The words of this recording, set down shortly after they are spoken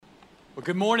Well,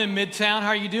 good morning, Midtown. How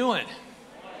are you doing?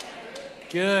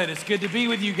 Good. It's good to be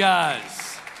with you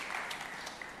guys.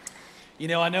 You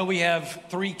know, I know we have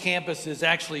 3 campuses,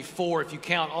 actually 4 if you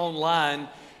count online,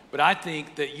 but I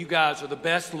think that you guys are the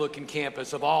best looking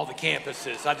campus of all the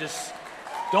campuses.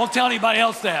 Don't tell anybody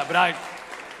else that, but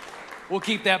we'll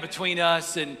keep that between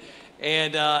us. And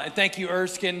thank you,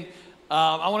 Erskine.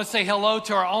 I want to say hello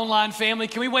to our online family.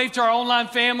 Can we wave to our online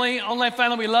family? Online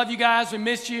family, we love you guys. We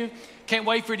miss you. Can't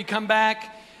wait for you to come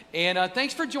back. And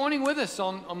thanks for joining with us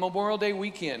on Memorial Day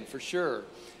weekend, for sure.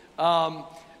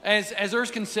 As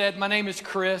Erskine said, my name is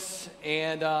Chris,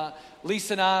 and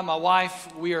Lisa and I, my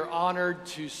wife, we are honored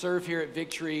to serve here at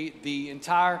Victory, the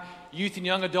entire youth and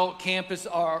young adult campus,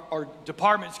 or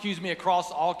department,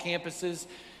 across all campuses.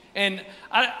 And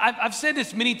I've said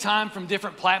this many times from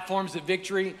different platforms at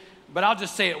Victory, but I'll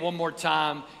just say it one more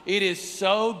time. It is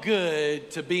so good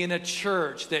to be in a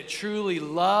church that truly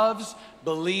loves,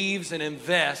 believes, and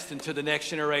invests into the next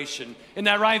generation. Isn't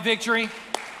that right, Victory?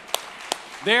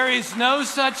 There is no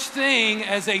such thing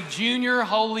as a junior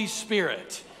Holy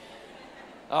Spirit.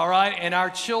 All right, and our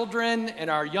children and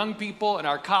our young people and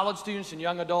our college students and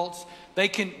young adults,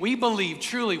 we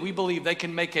believe they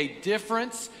can make a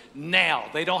difference now.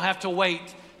 They don't have to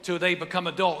wait till they become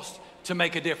adults to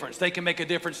make a difference. They can make a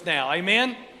difference now.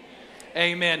 Amen?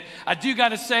 Amen. I do got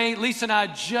to say, Lisa and I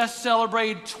just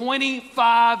celebrated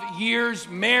 25 years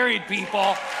married,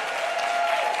 people.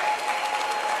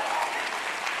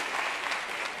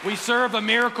 We serve a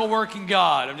miracle-working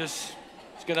God. I'm just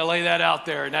going to lay that out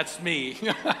there, and that's me.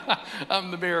 I'm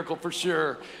the miracle for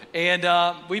sure.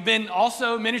 And we've been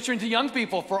also ministering to young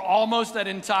people for almost that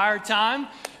entire time.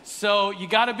 So you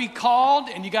got to be called,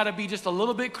 and you got to be just a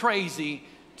little bit crazy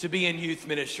to be in youth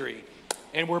ministry,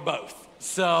 and we're both.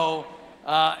 So,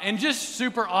 and just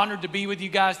super honored to be with you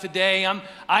guys today.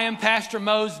 I am Pastor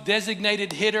Mo's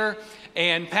designated hitter,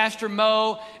 and Pastor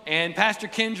Mo and Pastor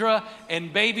Kendra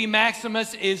and baby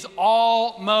Maximus is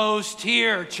almost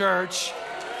here, church.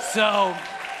 So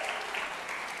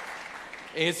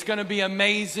it's going to be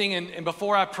amazing. And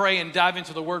before I pray and dive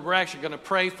into the word, we're actually going to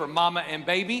pray for mama and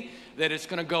baby, that it's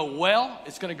going to go well,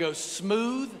 it's going to go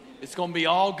smooth, it's going to be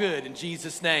all good in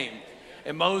Jesus' name.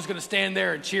 And Mo's going to stand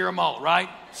there and cheer them on, right?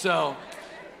 So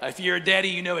if you're a daddy,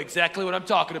 you know exactly what I'm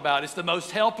talking about. It's the most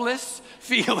helpless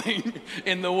feeling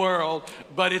in the world,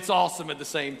 but it's awesome at the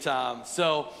same time.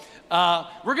 So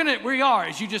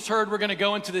as you just heard, we're going to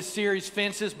go into this series,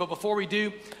 Fences. But before we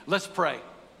do, let's pray.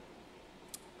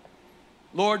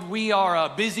 Lord, we are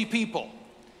busy people.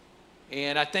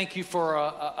 And I thank you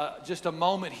for just a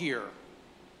moment here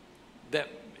that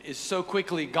is so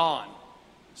quickly gone.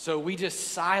 So we just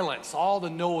silence all the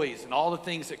noise and all the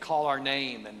things that call our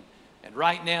name. And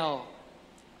right now,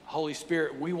 Holy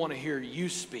Spirit, we want to hear you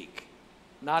speak,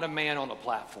 not a man on a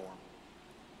platform.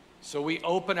 So we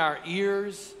open our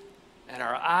ears and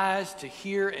our eyes to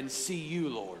hear and see you,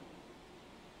 Lord.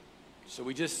 So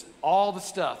all the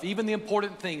stuff, even the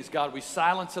important things, God, we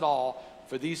silence it all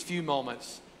for these few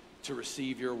moments to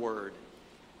receive your word.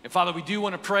 And Father, we do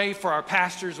want to pray for our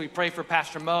pastors. We pray for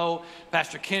Pastor Mo,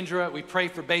 Pastor Kendra. We pray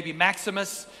for baby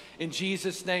Maximus in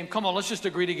Jesus' name. Come on, let's just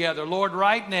agree together. Lord,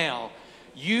 right now,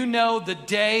 you know the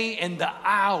day and the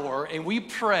hour, and we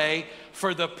pray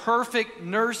for the perfect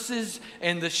nurses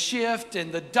and the shift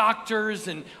and the doctors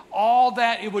and all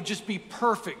that. It would just be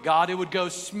perfect, God. It would go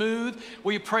smooth.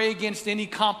 We pray against any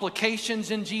complications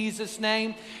in Jesus'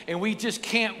 name, and we just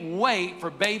can't wait for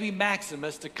baby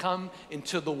Maximus to come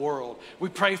into the world. We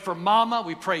pray for mama.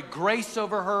 We pray grace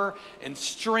over her and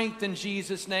strength in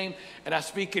Jesus' name, and I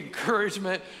speak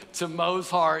encouragement to Mo's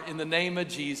heart in the name of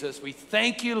Jesus. We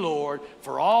thank you, Lord,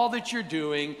 for all that you're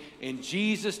doing. In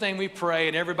Jesus' name we pray,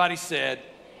 and everybody said,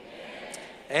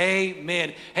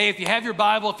 Amen. Hey, if you have your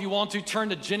Bible, if you want to, turn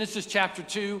to Genesis chapter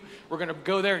 2. We're going to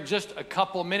go there in just a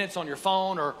couple of minutes on your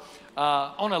phone or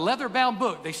on a leather-bound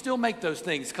book. They still make those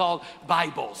things called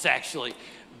Bibles, actually.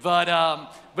 But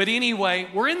anyway,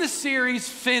 we're in the series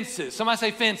Fences. Somebody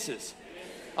say Fences.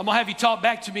 I'm going to have you talk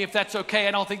back to me if that's okay.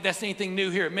 I don't think that's anything new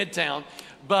here at Midtown.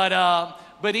 But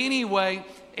anyway,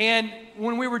 and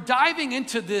when we were diving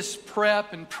into this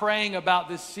prep and praying about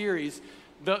this series,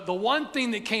 the one thing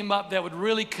that came up that would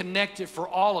really connect it for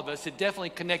all of us, it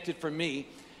definitely connected for me,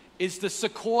 is the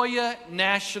Sequoia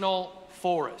National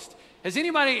Forest. Has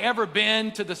anybody ever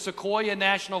been to the Sequoia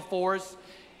National Forest?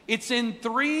 It's in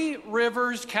Three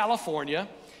Rivers, California,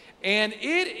 and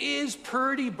it is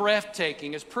pretty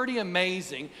breathtaking. It's pretty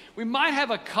amazing. We might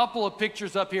have a couple of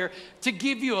pictures up here to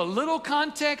give you a little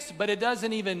context, but it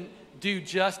doesn't even do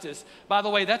justice. By the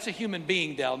way, that's a human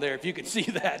being down there, if you can see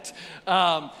that.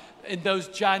 in those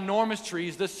ginormous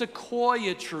trees, the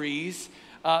sequoia trees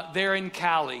there in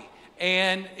Cali.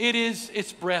 And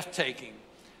it's breathtaking.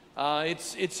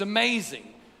 It's amazing.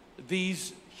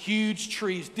 These huge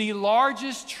trees, the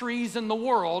largest trees in the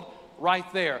world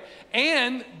right there.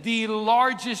 And the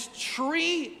largest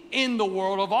tree in the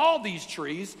world of all these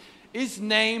trees is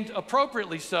named,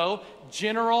 appropriately so,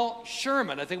 General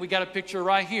Sherman. I think we got a picture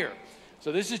right here.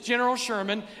 So this is General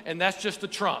Sherman, and that's just the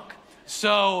trunk.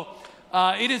 So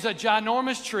it is a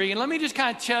ginormous tree. And let me just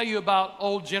kind of tell you about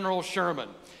old General Sherman.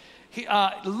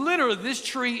 Literally, this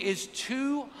tree is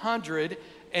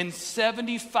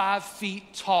 275 feet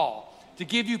tall. To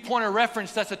give you a point of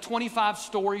reference, that's a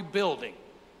 25-story building,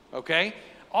 okay?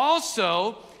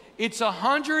 Also, it's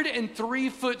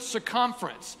 103-foot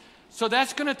circumference. So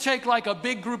that's going to take like a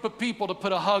big group of people to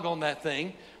put a hug on that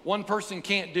thing. One person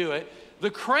can't do it. The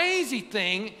crazy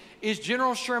thing is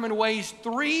General Sherman weighs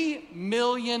 3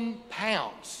 million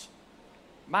pounds.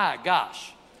 My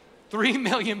gosh, 3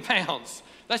 million pounds.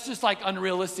 That's just like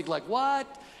unrealistic, like what?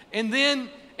 And then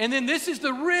this is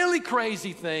the really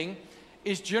crazy thing,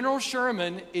 is General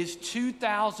Sherman is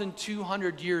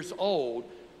 2,200 years old.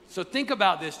 So think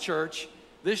about this, church.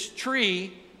 This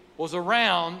tree was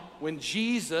around when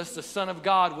Jesus, the Son of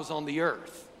God, was on the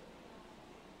earth.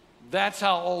 That's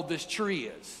how old this tree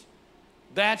is.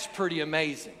 That's pretty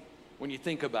amazing when you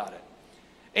think about it.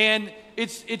 And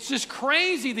it's just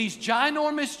crazy, these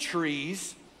ginormous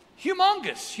trees,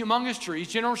 humongous trees,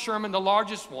 General Sherman, the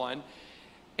largest one.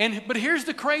 But here's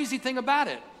the crazy thing about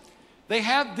it. They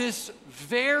have this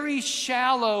very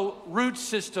shallow root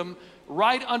system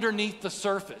right underneath the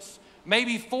surface.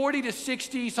 Maybe 40 to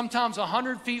 60, sometimes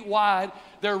 100 feet wide,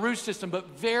 their root system, but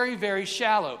very, very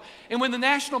shallow. And when the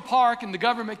national park and the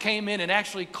government came in and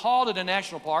actually called it a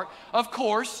national park, of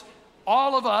course,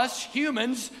 all of us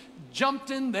humans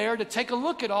jumped in there to take a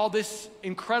look at all this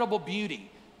incredible beauty,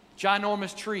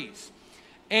 ginormous trees.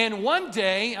 And one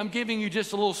day, I'm giving you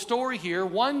just a little story here,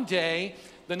 one day,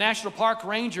 the National Park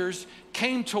Rangers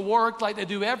came to work like they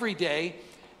do every day,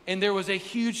 and there was a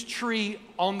huge tree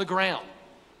on the ground.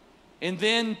 And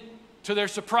then, to their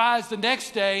surprise, the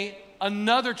next day,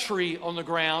 another tree on the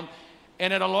ground.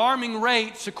 And at an alarming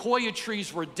rate, sequoia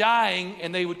trees were dying,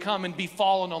 and they would come and be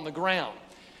falling on the ground.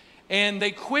 And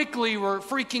they quickly were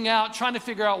freaking out, trying to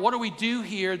figure out, what do we do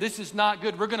here? This is not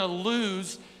good. We're going to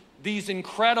lose these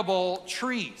incredible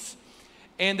trees.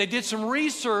 And they did some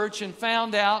research and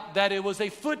found out that it was a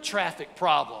foot traffic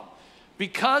problem.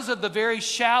 Because of the very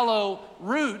shallow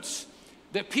roots,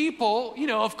 that people,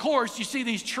 of course, you see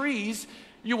these trees,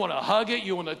 you want to hug it,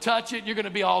 you want to touch it, you're going to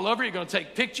be all over it, you're going to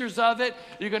take pictures of it,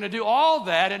 you're going to do all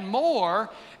that and more.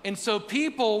 And so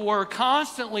people were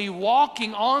constantly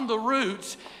walking on the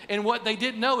roots, and what they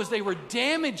didn't know is they were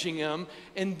damaging them.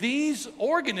 And these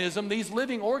organisms, these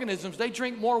living organisms, they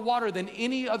drink more water than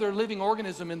any other living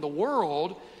organism in the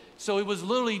world. So it was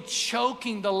literally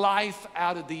choking the life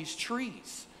out of these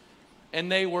trees. And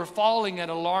they were falling at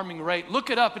an alarming rate. Look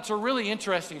it up. It's a really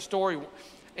interesting story.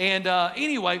 And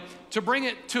anyway, to bring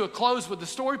it to a close with the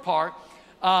story part,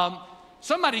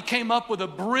 somebody came up with a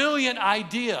brilliant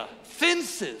idea.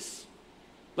 Fences.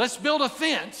 Let's build a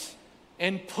fence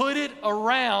and put it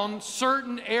around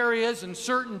certain areas and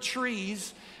certain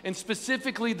trees, and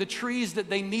specifically the trees that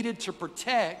they needed to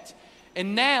protect.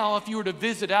 And now, if you were to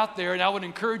visit out there, and I would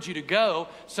encourage you to go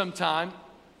sometime,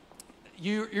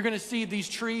 you're going to see these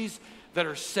trees that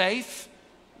are safe,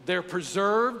 they're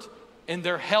preserved, and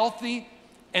they're healthy,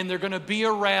 and they're going to be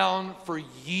around for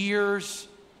years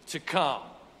to come.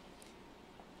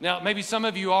 Now, maybe some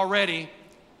of you already,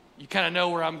 you kind of know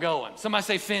where I'm going. Somebody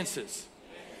say fences.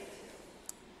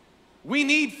 We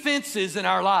need fences in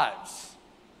our lives.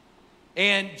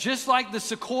 And just like the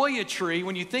sequoia tree,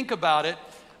 when you think about it,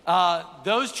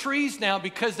 those trees now,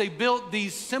 because they built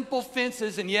these simple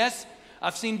fences, and yes,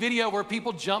 I've seen video where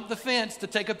people jump the fence to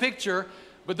take a picture,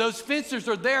 but those fences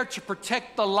are there to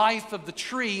protect the life of the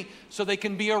tree so they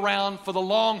can be around for the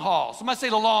long haul. Somebody say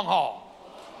the long haul.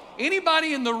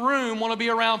 Anybody in the room want to be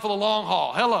around for the long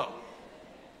haul? Hello.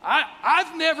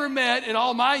 I've never met, in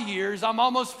all my years, I'm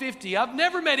almost 50, I've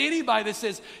never met anybody that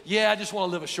says, yeah, I just want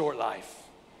to live a short life.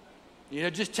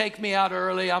 Just take me out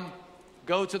early,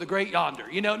 go to the great yonder.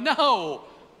 No,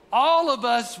 all of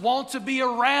us want to be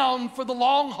around for the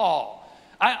long haul.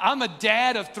 I'm a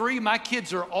dad of 3, my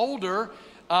kids are older.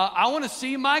 I want to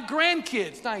see my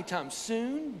grandkids, not anytime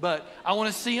soon, but I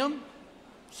want to see them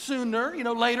sooner,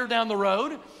 later down the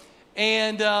road.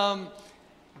 And,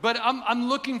 but I'm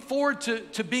looking forward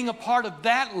to being a part of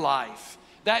that life,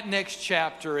 that next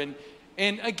chapter. And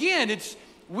again,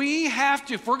 we have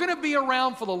to, if we're going to be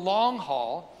around for the long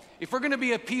haul, if we're going to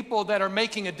be a people that are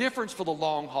making a difference for the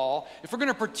long haul, if we're going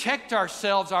to protect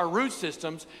ourselves, our root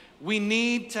systems, we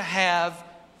need to have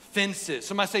fences.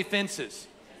 Somebody say fences.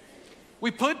 We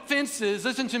put fences,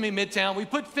 listen to me, Midtown, we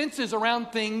put fences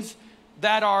around things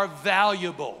that are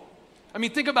valuable. I mean,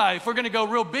 think about it. If we're going to go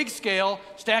real big scale,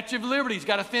 Statue of Liberty's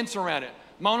got a fence around it.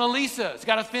 Mona Lisa's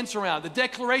got a fence around it. The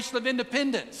Declaration of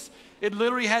Independence, it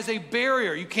literally has a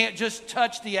barrier. You can't just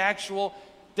touch the actual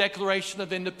Declaration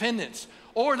of Independence.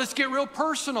 Or let's get real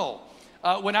personal.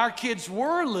 When our kids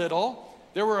were little,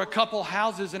 there were a couple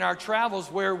houses in our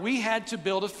travels where we had to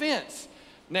build a fence.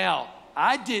 Now,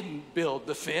 I didn't build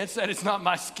the fence. That is not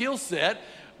my skill set.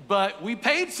 But we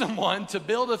paid someone to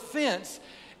build a fence.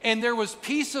 And there was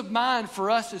peace of mind for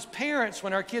us as parents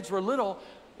when our kids were little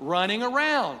running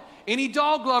around. Any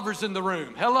dog lovers in the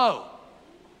room? Hello.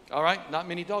 All right, not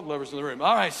many dog lovers in the room.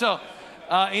 All right, so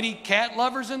any cat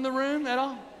lovers in the room at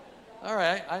all? All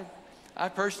right, I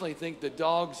personally think that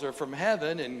dogs are from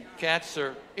heaven and cats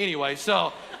are, anyway,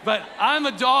 so, but I'm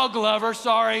a dog lover,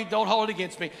 sorry, don't hold it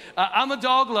against me. I'm a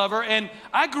dog lover, and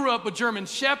I grew up with German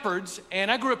Shepherds,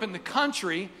 and I grew up in the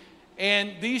country,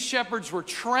 and these shepherds were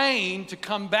trained to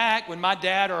come back when my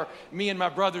dad or me and my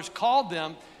brothers called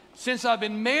them. Since I've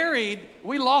been married,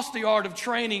 we lost the art of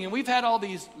training, and we've had all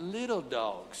these little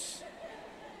dogs.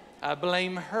 I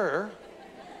blame her.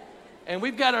 And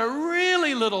we've got a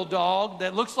really little dog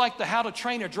that looks like the How to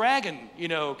Train a Dragon,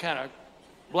 kind of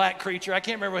black creature. I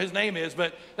can't remember what his name is,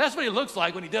 but that's what he looks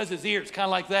like when he does his ears, kind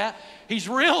of like that. He's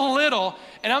real little.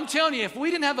 And I'm telling you, if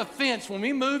we didn't have a fence when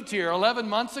we moved here 11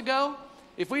 months ago,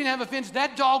 if we didn't have a fence,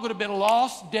 that dog would have been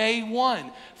lost day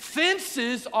one.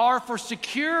 Fences are for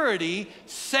security,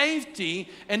 safety,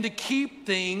 and to keep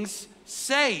things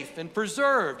safe and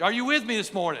preserved. Are you with me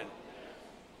this morning?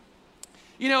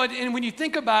 And when you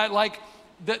think about it, like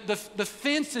the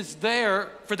fence is there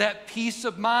for that peace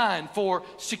of mind, for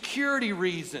security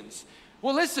reasons.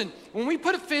 Well, listen, when we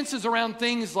put fences around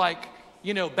things like,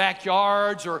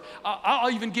 backyards, or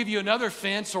I'll even give you another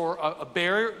fence or a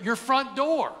barrier, your front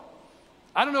door.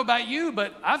 I don't know about you,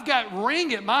 but I've got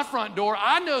Ring at my front door.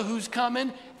 I know who's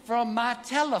coming from my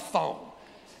telephone.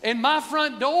 And my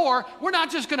front door, we're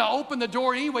not just going to open the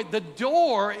door anyway. The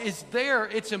door is there.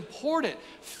 It's important.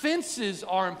 Fences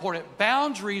are important.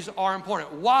 Boundaries are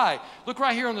important. Why? Look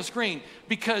right here on the screen.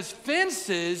 Because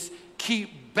fences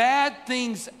keep bad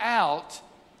things out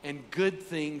and good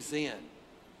things in.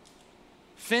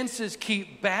 Fences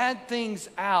keep bad things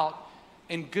out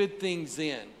and good things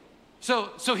in.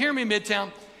 So hear me,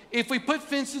 Midtown. If we put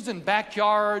fences in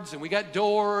backyards and we got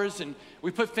doors and we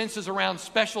put fences around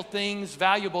special things,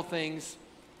 valuable things,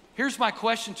 here's my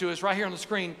question to us right here on the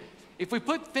screen. If we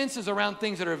put fences around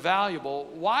things that are valuable,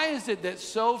 why is it that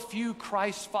so few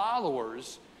Christ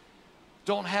followers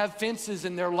don't have fences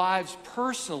in their lives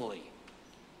personally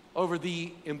over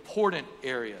the important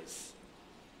areas?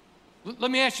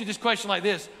 Let me ask you this question like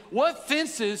this. What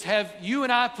fences have you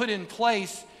and I put in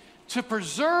place to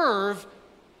preserve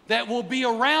that will be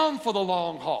around for the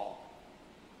long haul?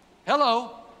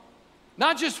 Hello.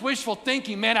 Not just wishful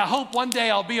thinking, man, I hope one day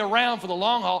I'll be around for the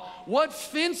long haul. What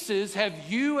fences have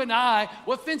you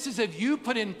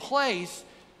put in place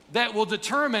that will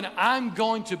determine I'm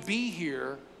going to be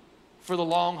here for the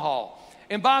long haul?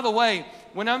 And by the way,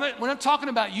 when I'm talking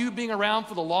about you being around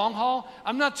for the long haul,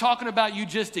 I'm not talking about you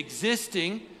just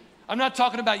existing. I'm not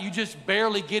talking about you just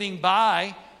barely getting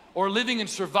by or living in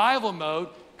survival mode.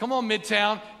 Come on,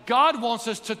 Midtown. God wants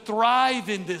us to thrive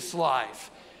in this life.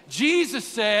 Jesus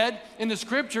said in the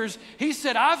scriptures, he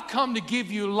said, I've come to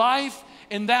give you life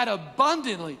and that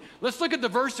abundantly. Let's look at the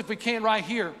verse if we can right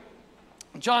here.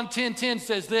 John 10:10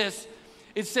 says this.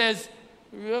 It says,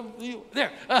 the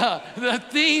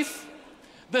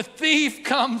thief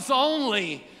comes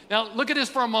only. Now look at this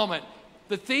for a moment.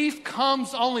 The thief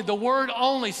comes only. The word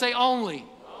only, say only.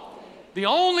 The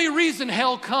only reason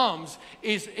hell comes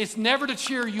is it's never to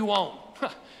cheer you on.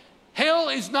 Hell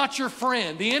is not your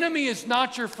friend. The enemy is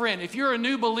not your friend. If you're a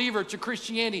new believer to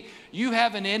Christianity, you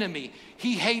have an enemy.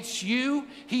 He hates you.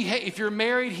 If you're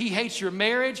married, he hates your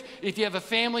marriage. If you have a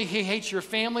family, he hates your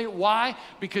family. Why?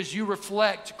 Because you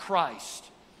reflect Christ.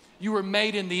 You were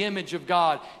made in the image of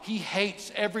God. He hates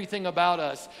everything about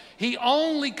us. He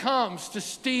only comes to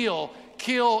steal,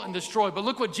 kill, and destroy. But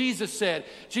look what Jesus said.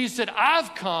 Jesus said,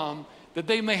 I've come that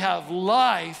they may have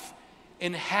life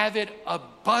and have it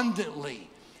abundantly.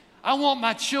 I want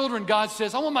my children, God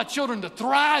says, I want my children to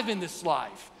thrive in this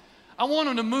life. I want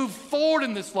them to move forward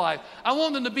in this life. I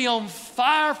want them to be on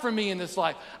fire for me in this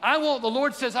life. The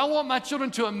Lord says, I want my children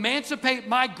to emancipate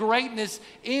my greatness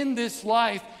in this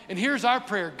life. And here's our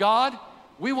prayer. God,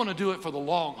 we want to do it for the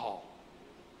long haul.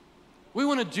 We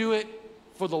want to do it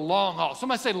for the long haul.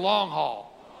 Somebody say long haul.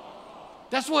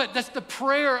 That's the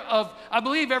prayer of, I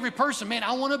believe, every person. Man,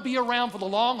 I want to be around for the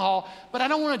long haul, but I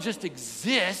don't want to just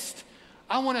exist.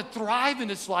 I want to thrive in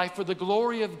this life for the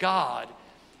glory of God.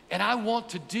 And I want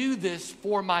to do this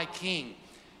for my King.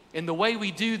 And the way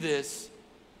we do this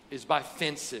is by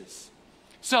fences.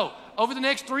 So, over the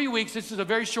next 3 weeks, this is a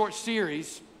very short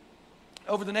series.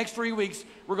 Over the next 3 weeks,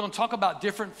 we're going to talk about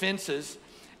different fences.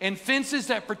 And fences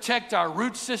that protect our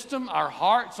root system, our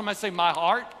heart. Somebody say, my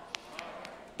heart.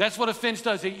 That's what a fence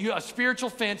does. A spiritual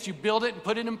fence, you build it and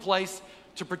put it in place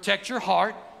to protect your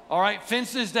heart. All right,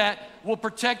 fences that will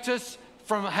protect us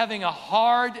from having a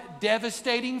hard,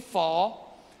 devastating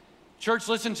fall. Church,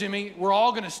 listen to me. We're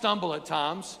all going to stumble at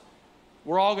times.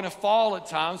 We're all going to fall at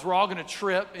times. We're all going to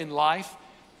trip in life.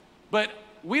 But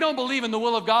we don't believe in the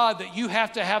will of God that you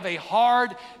have to have a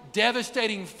hard,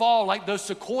 devastating fall like those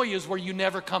sequoias where you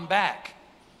never come back.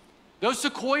 Those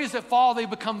sequoias that fall, they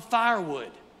become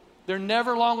firewood. They're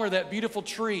never longer that beautiful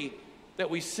tree that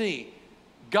we see.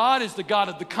 God is the God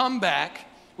of the comeback.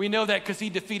 We know that because he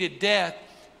defeated death.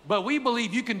 But we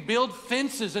believe you can build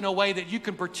fences in a way that you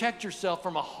can protect yourself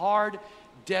from a hard,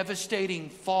 devastating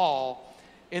fall.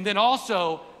 And then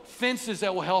also fences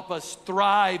that will help us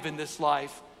thrive in this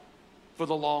life for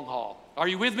the long haul. Are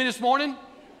you with me this morning?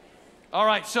 All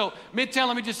right, so Midtown,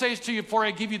 let me just say this to you before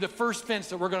I give you the first fence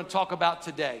that we're going to talk about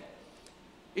today.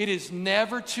 It is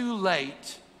never too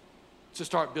late to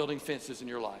start building fences in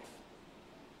your life.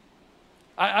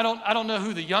 I don't know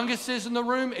who the youngest is in the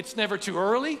room. It's never too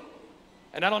early.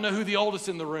 And I don't know who the oldest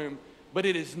in the room, but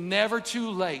it is never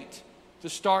too late to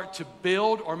start to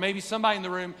build, or maybe somebody in the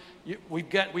room,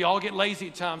 we all get lazy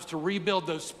at times, to rebuild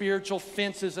those spiritual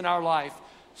fences in our life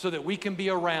so that we can be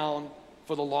around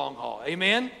for the long haul.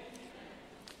 Amen?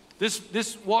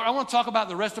 What I want to talk about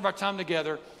the rest of our time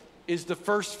together is the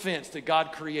first fence that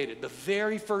God created, the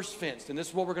very first fence, and this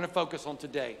is what we're going to focus on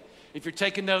today. If you're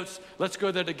taking notes, let's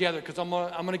go there together, because I'm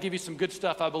going to give you some good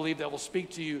stuff I believe that will speak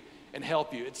to you and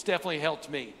help you. It's definitely helped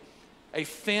me. A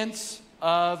fence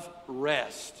of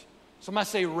rest. Somebody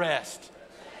say rest.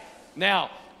 Now,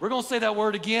 we're going to say that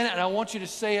word again, and I want you to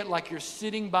say it like you're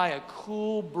sitting by a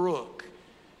cool brook.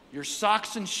 Your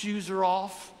socks and shoes are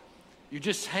off. You're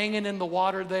just hanging in the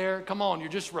water there. Come on, you're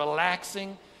just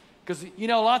relaxing. Because, you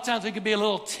know, a lot of times we can be a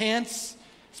little tense.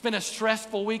 It's been a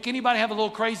stressful week. Anybody have a little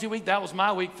crazy week? That was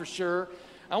my week for sure.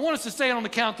 I want us to say it on the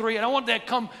count of three, and I want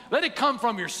let it come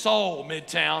from your soul,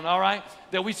 Midtown, all right?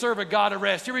 That we serve a God of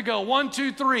rest. Here we go. 1,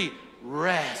 2, 3.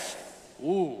 Rest.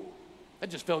 Ooh, that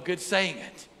just felt good saying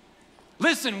it.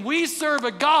 Listen, we serve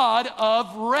a God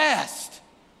of rest.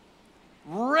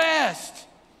 Rest.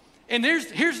 And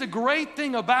here's the great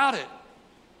thing about it.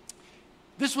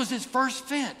 This was his first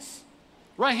fence.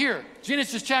 Right here,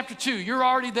 Genesis chapter 2. You're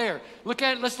already there.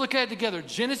 Let's look at it together.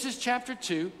 Genesis chapter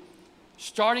 2,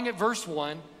 starting at verse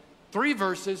 1. 3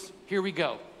 verses. Here we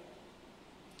go.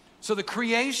 So the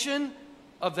creation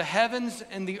of the heavens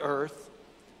and the earth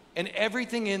and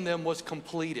everything in them was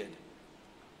completed.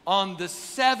 On the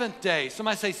seventh day,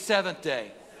 somebody say seventh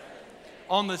day.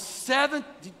 On the seventh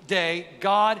day,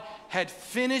 God had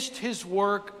finished his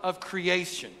work of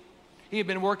creation. He had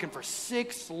been working for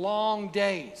 6 long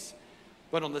days.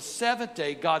 But on the seventh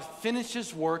day, God finished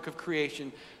his work of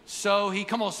creation. So he,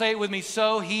 come on, say it with me.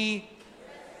 So he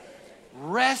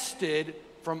rested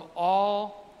from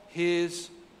all his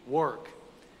work.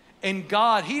 And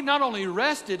God, he not only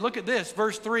rested, look at this,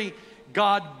 verse 3,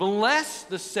 God blessed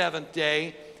the seventh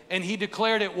day, and he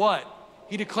declared it what?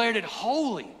 He declared it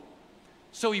holy.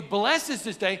 So he blesses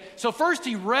this day. So first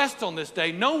he rests on this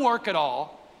day, no work at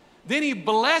all. Then he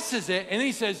blesses it, and then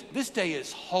he says, this day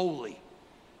is holy.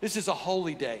 This is a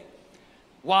holy day.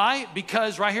 Why?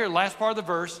 Because right here, last part of the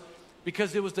verse,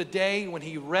 because it was the day when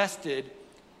he rested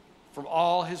from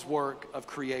all his work of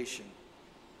creation.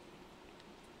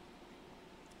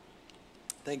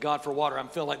 Thank God for water. I'm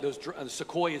feeling like those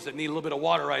sequoias that need a little bit of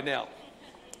water right now.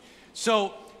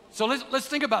 So let's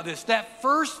think about this. That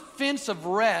first fence of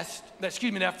rest,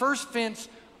 that first fence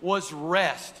was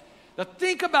rest. Now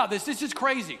think about this. This is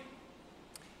crazy.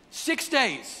 6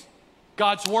 days,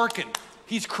 God's working.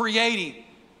 He's creating.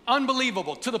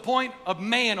 Unbelievable. To the point of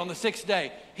man on the 6th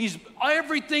day.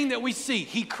 Everything that we see,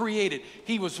 he created.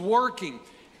 He was working.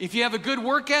 If you have a good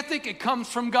work ethic, it comes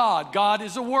from God. God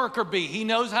is a worker bee. He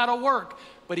knows how to work,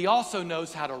 but he also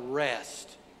knows how to rest.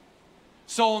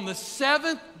 So on the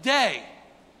 7th day,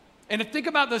 and to think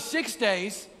about the 6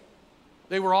 days,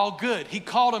 they were all good. He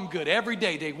called them good every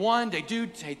day. Day 1, day 2,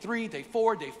 day 3, day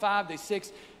 4, day 5, day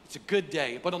 6. It's a good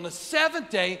day. But on the 7th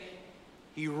day,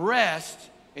 he rests,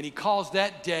 and he calls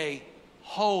that day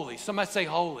holy. Somebody say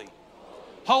holy.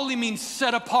 Holy means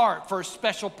set apart for a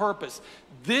special purpose.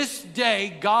 This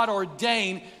day, God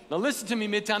ordained, now listen to me,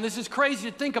 Midtown, this is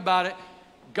crazy to think about it.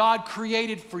 God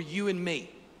created for you and me.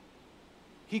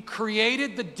 He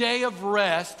created the day of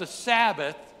rest, the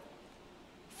Sabbath,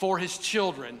 for his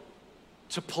children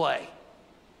to play,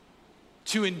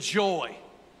 to enjoy,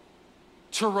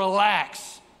 to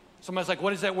relax. Somebody's like,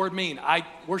 what does that word mean?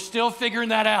 We're still figuring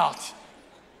that out.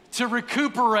 To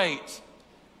recuperate.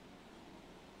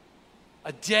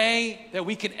 A day that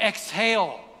we can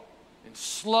exhale and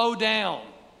slow down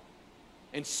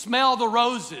and smell the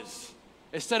roses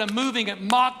instead of moving at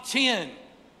Mach 10.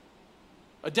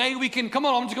 A day we can, come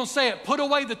on, I'm just gonna say it, put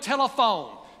away the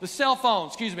telephone, the cell phone,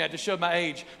 excuse me, I just showed my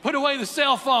age. Put away the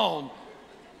cell phone.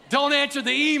 Don't answer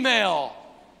the email.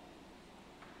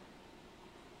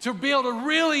 To be able to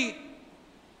really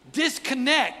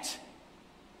disconnect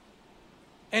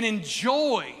and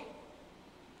enjoy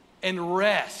and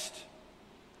rest.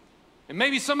 And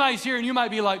maybe somebody's here and you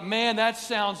might be like, man, that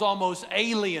sounds almost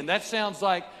alien. That sounds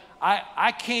like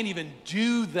I can't even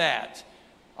do that.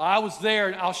 I was there,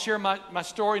 and I'll share my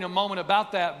story in a moment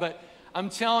about that, but I'm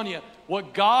telling you,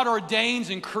 what God ordains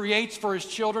and creates for his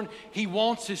children, he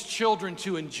wants his children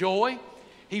to enjoy.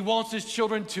 He wants his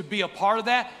children to be a part of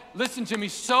that. Listen to me,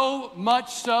 so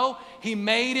much so, he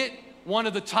made it one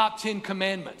of the top 10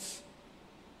 commandments.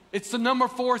 It's the number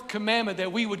 4th commandment,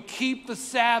 that we would keep the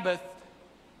Sabbath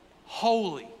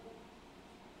holy.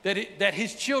 That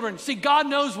his children, see, God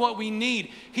knows what we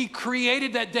need. He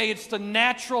created that day. It's the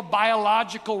natural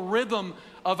biological rhythm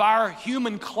of our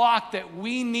human clock that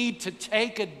we need to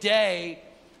take a day,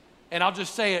 and I'll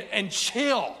just say it, and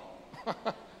chill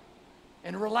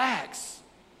and relax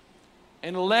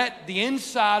and let the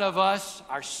inside of us,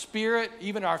 our spirit,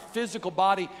 even our physical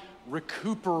body,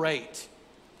 recuperate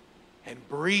and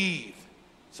breathe.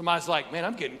 Somebody's like, man,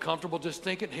 I'm getting comfortable just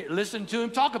thinking, hey, listen to him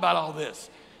talk about all this.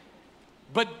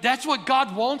 But that's what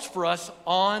God wants for us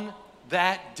on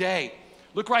that day.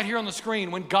 Look right here on the screen.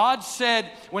 When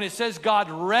it says God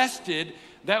rested,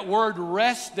 that word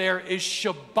rest there is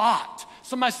Shabbat.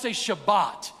 Somebody say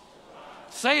Shabbat.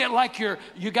 Say it like you're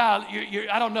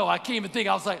I don't know, I can't even think.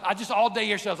 I just all day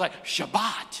yesterday, I was like,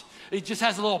 Shabbat. It just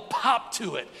has a little pop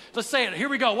to it. Let's say it. Here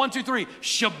we go. 1, 2, 3.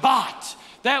 Shabbat.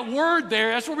 That word there,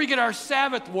 that's where we get our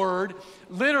Sabbath word.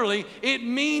 Literally, it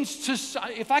means to,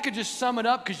 if I could just sum it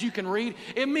up because you can read,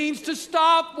 it means to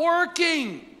stop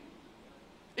working.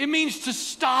 It means to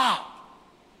stop.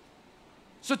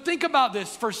 So think about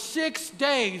this. For 6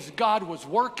 days, God was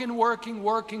working.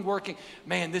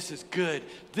 Man, this is good.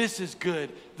 This is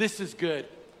good. This is good.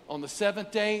 On the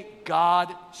 7th day,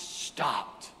 God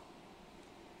stopped.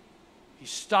 He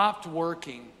stopped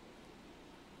working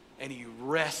and he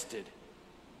rested.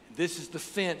 This is the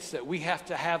fence that we have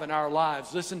to have in our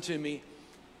lives. Listen to me,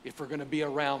 if we're going to be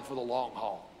around for the long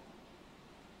haul.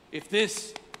 If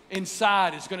this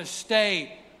inside is going to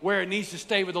stay where it needs to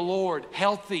stay with the Lord,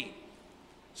 healthy,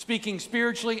 speaking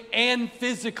spiritually and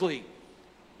physically,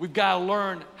 we've got to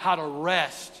learn how to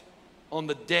rest on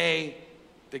the day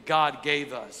that God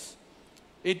gave us.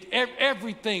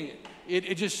 Everything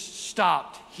just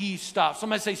stopped. He stopped.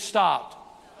 Somebody say stopped.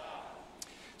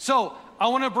 So I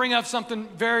want to bring up something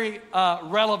very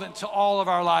relevant to all of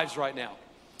our lives right now.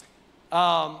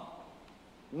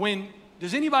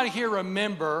 Does anybody here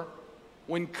remember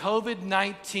when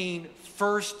COVID-19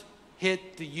 first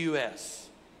hit the U.S.?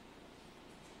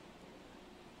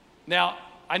 Now,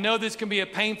 I know this can be a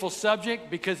painful subject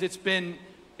because it's been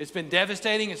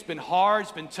devastating, it's been hard,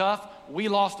 it's been tough. We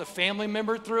lost a family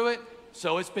member through it,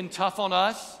 so it's been tough on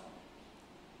us.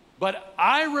 But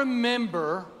I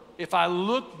remember, if I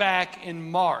look back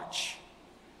in March,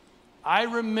 I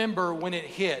remember when it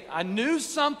hit. I knew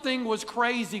something was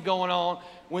crazy going on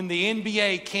when the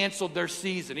NBA canceled their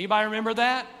season. Anybody remember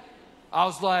that? I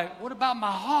was like, what about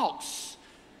my Hawks?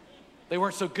 They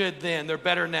weren't so good then. They're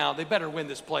better now. They better win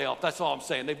this playoff. That's all I'm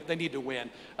saying. They need to win.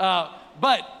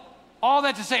 But all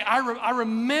that to say, I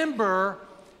remember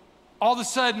all of a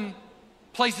sudden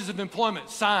places of employment,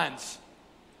 signs,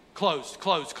 closed.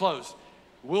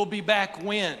 We'll be back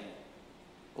when.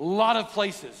 A lot of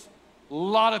places, a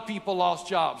lot of people lost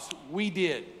jobs. We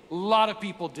did. A lot of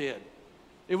people did.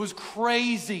 It was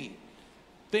crazy.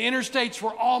 The interstates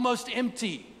were almost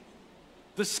empty.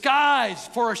 The skies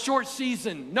for a short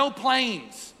season, no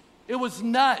planes. It was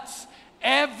nuts.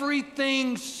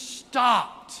 Everything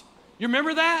stopped. You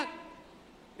remember that?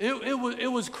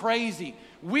 It was crazy.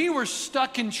 We were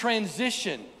stuck in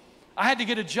transition. I had to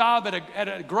get a job at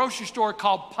a grocery store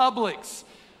called Publix,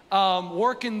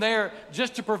 working there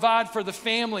just to provide for the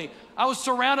family. I was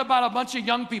surrounded by a bunch of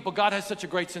young people. God has such a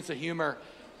great sense of humor.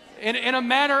 in a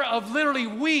matter of literally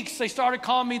weeks, they started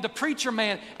calling me the preacher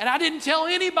man. And I didn't tell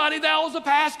anybody that I was a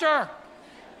pastor.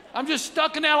 I'm just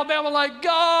stuck in Alabama like,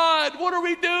 God, what are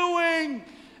we doing?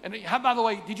 And by the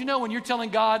way, did you know when you're telling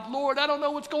God, Lord, I don't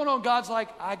know what's going on, God's like,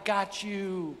 I got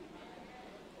you.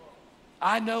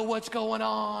 I know what's going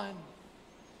on.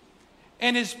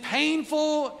 And as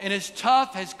painful and as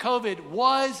tough as COVID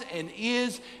was and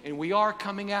is, and we are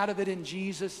coming out of it in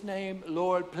Jesus' name,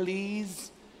 Lord,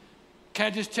 please. Can I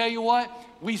just tell you what?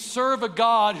 We serve a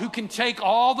God who can take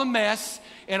all the mess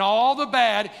and all the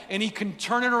bad, and he can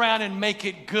turn it around and make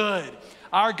it good.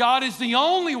 Our God is the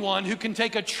only one who can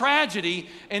take a tragedy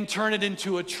and turn it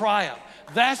into a triumph.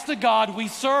 That's the God we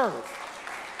serve.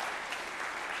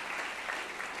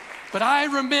 But I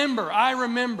remember,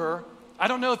 I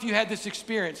don't know if you had this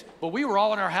experience, but we were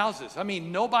all in our houses. I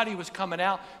mean, nobody was coming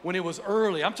out when it was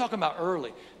early. I'm talking about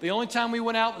early. The only time we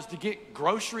went out was to get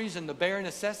groceries and the bare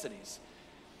necessities.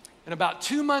 And about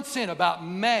 2 months in, about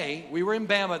May, we were in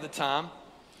Bama at the time.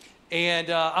 And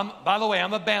by the way,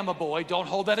 I'm a Bama boy. Don't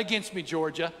hold that against me,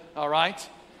 Georgia, all right?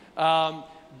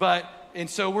 And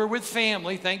so we're with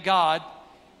family, thank God.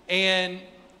 And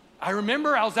I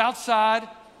remember I was outside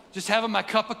just having my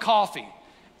cup of coffee.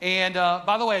 And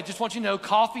by the way, I just want you to know,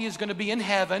 coffee is going to be in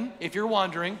heaven, if you're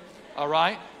wondering, all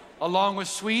right? Along with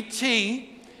sweet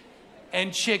tea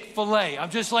and Chick-fil-A. I'm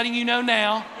just letting you know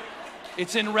now.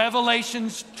 It's in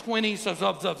Revelations 20,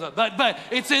 but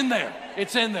it's in there.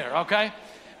 It's in there, okay?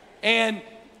 And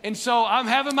so I'm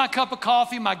having my cup of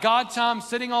coffee, my God time,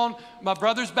 sitting on my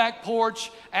brother's back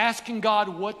porch, asking God,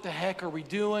 what the heck are we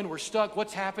doing? We're stuck.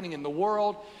 What's happening in the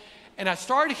world? And I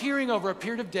started hearing over a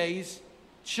period of days,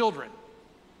 children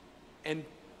and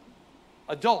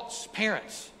adults,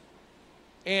 parents.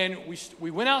 And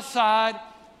we went outside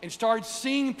and started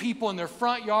seeing people in their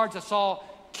front yards. I saw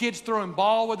kids throwing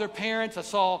ball with their parents. I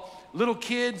saw little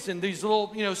kids in these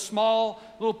little, small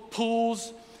little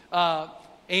pools.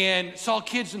 And saw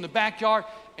kids in the backyard,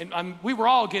 and we were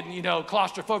all getting,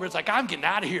 claustrophobic. It's like, I'm getting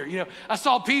out of here, I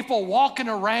saw people walking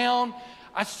around.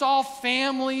 I saw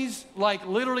families, like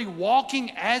literally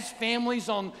walking as families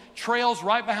on trails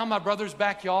right behind my brother's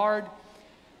backyard.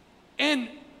 And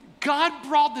God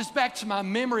brought this back to my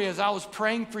memory as I was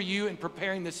praying for you and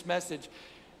preparing this message,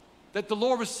 that the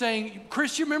Lord was saying,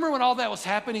 Chris, you remember when all that was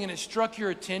happening and it struck your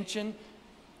attention?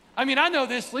 I mean, I know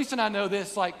this, Lisa and I know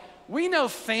this, like we know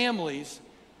families,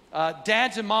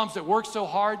 dads and moms that work so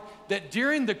hard that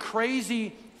during the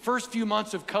crazy first few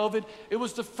months of COVID, it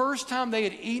was the first time they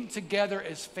had eaten together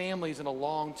as families in a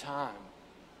long time.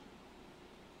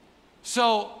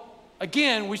 So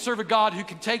again, we serve a God who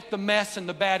can take the mess and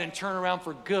the bad and turn around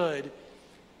for good.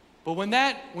 But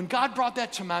when God brought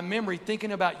that to my memory,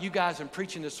 thinking about you guys and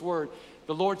preaching this word,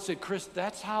 the Lord said, Chris,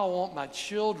 that's how I want my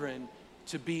children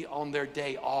to be on their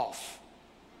day off.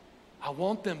 I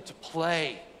want them to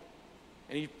play.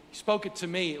 And he spoke it to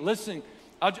me. Listen,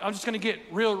 I'm just going to get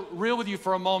real with you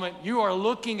for a moment. You are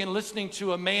looking and listening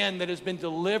to a man that has been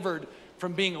delivered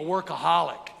from being a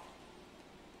workaholic.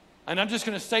 And I'm just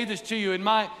going to say this to you. In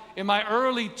my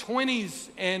early 20s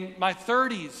and my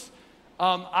 30s,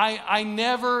 I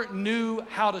never knew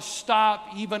how to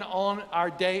stop even on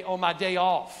my day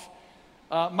off.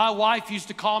 My wife used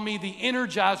to call me the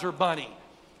Energizer Bunny.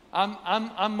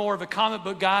 I'm more of a comic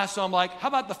book guy, so I'm like, how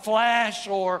about the Flash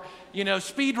or,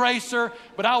 Speed Racer?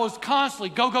 But I was constantly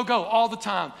go, go, go all the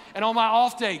time. And on my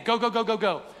off day, go, go, go, go,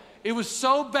 go. It was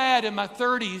so bad in my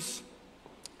 30s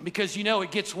because,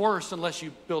 it gets worse unless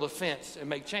you build a fence and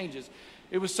make changes.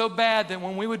 It was so bad that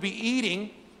when we would be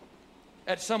eating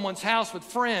at someone's house with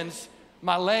friends,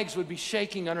 my legs would be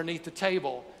shaking underneath the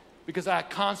table because I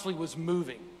constantly was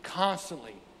moving.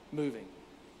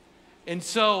 And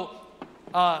so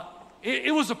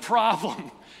it was a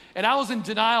problem. And I was in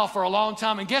denial for a long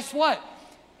time. And guess what?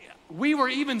 We were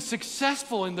even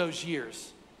successful in those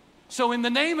years. So in the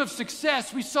name of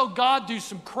success, we saw God do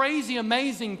some crazy,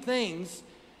 amazing things.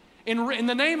 In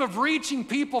the name of reaching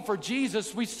people for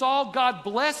Jesus, we saw God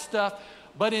bless stuff,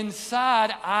 but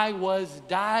inside I was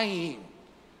dying.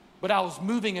 But I was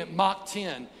moving at Mach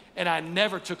 10, and I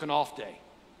never took an off day.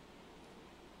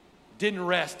 Didn't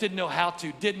rest, didn't know how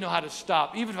to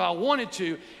stop, even if I wanted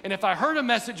to. And if I heard a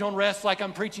message on rest like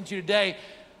I'm preaching to you today,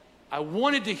 I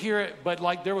wanted to hear it, but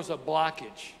like there was a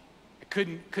blockage. I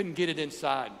couldn't get it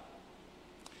inside.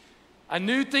 I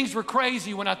knew things were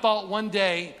crazy when I thought one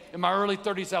day in my early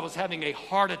 30s I was having a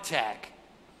heart attack.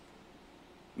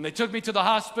 And they took me to the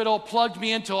hospital, plugged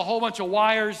me into a whole bunch of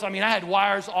wires. I mean, I had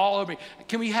wires all over me.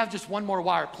 Can we have just one more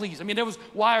wire, please? I mean, there was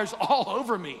wires all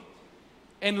over me.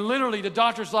 And literally the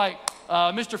doctor's like,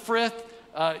 Mr. Frith,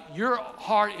 your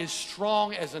heart is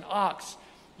strong as an ox.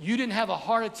 you didn't have a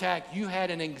heart attack, you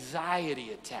had an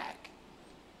anxiety attack.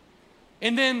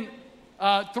 And then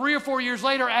 3 or 4 years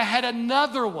later, I had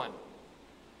another one.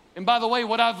 And by the way,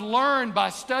 what I've learned by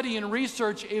study and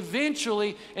research,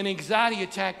 eventually an anxiety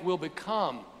attack will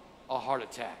become a heart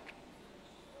attack.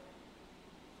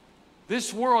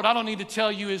 This world, I don't need to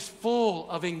tell you, is full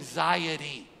of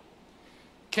anxiety.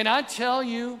 Can I tell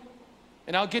you,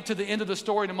 and I'll get to the end of the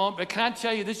story in a moment, but can I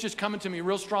tell you, this is just coming to me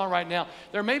real strong right now.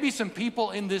 There may be some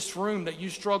people in this room that you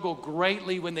struggle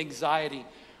greatly with anxiety.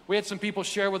 We had some people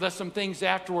share with us some things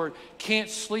afterward. Can't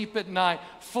sleep at night,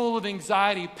 full of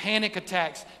anxiety, panic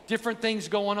attacks, different things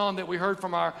going on that we heard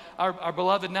from our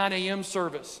beloved 9 a.m.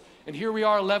 service. And here we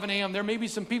are, 11 a.m. There may be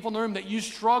some people in the room that you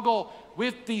struggle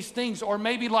with these things, or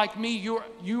maybe like me,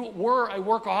 you were a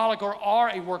workaholic or are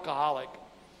a workaholic.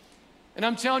 And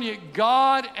I'm telling you,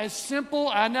 God, as simple,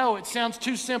 I know it sounds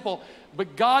too simple,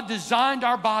 but God designed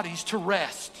our bodies to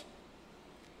rest.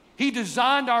 He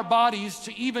designed our bodies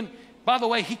to even, by the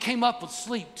way, He came up with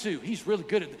sleep too. He's really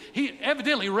good at it.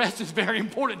 Evidently, rest is very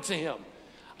important to Him.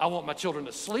 I want my children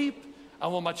to sleep. I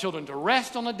want my children to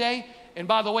rest on a day. And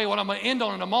by the way, what I'm going to end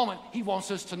on in a moment, He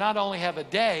wants us to not only have a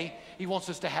day, He wants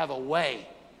us to have a way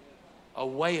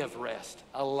of rest,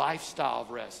 a lifestyle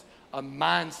of rest, a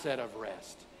mindset of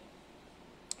rest.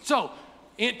 So,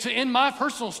 to end my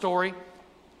personal story,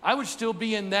 I would still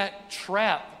be in that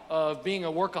trap of being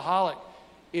a workaholic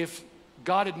if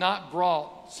God had not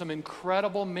brought some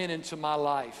incredible men into my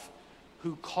life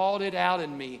who called it out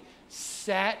in me,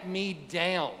 sat me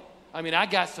down. I mean, I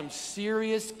got some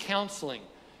serious counseling.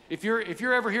 If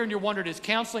you're ever here and you're wondering, is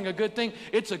counseling a good thing?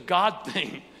 It's a God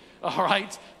thing, all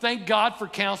right? Thank God for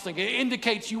counseling. It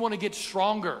indicates you want to get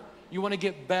stronger. You want to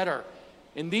get better.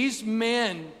 And these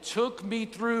men took me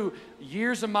through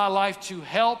years of my life to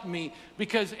help me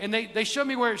because, and they showed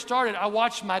me where it started. I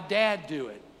watched my dad do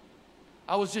it.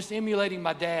 I was just emulating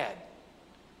my dad.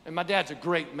 And my dad's a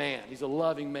great man. He's a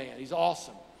loving man. He's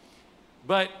awesome.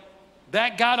 But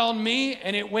that got on me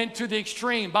and it went to the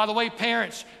extreme. By the way,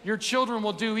 parents, your children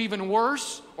will do even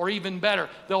worse or even better.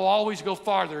 They'll always go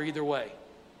farther either way.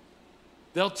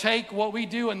 They'll take what we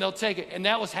do and they'll take it. And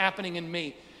that was happening in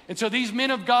me. And so these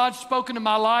men of God spoke into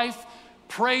my life,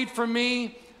 prayed for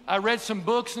me. I read some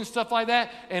books and stuff like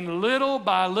that. And little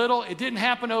by little, it didn't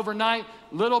happen overnight.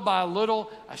 Little by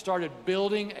little, I started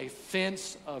building a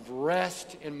fence of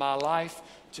rest in my life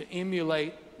to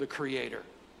emulate the Creator.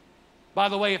 By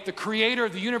the way, if the Creator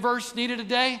of the universe needed a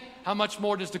day, how much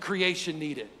more does the creation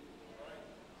need it?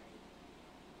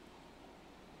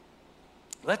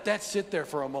 Let that sit there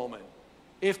for a moment.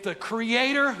 If the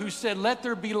Creator who said, let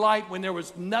there be light when there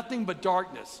was nothing but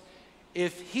darkness,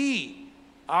 if He,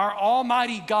 our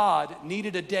Almighty God,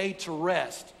 needed a day to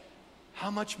rest,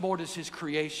 how much more does His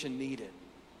creation need it?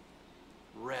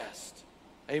 Rest.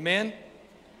 Amen?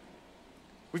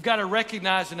 We've got to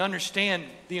recognize and understand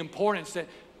the importance that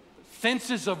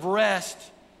fences of rest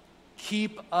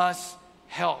keep us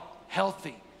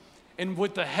healthy. And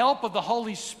with the help of the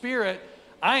Holy Spirit,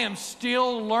 I am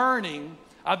still learning.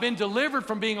 I've been delivered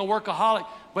from being a workaholic,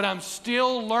 but I'm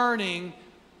still learning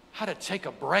how to take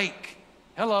a break.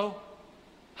 Hello.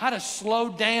 How to slow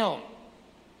down.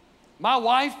 My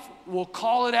wife will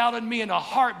call it out in me in a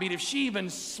heartbeat. If she even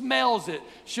smells it,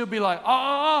 she'll be like,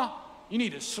 you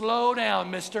need to slow down,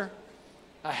 mister.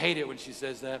 I hate it when she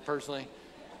says that personally.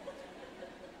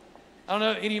 I don't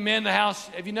know, any men in the house,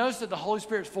 have you noticed that the Holy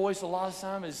Spirit's voice a lot of the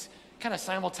time is kind of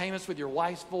simultaneous with your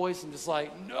wife's voice and just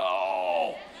like,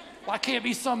 no, why can't it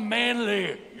be some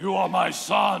manly, you are my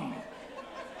son,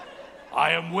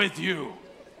 I am with you.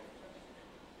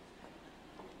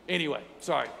 Anyway,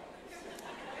 sorry.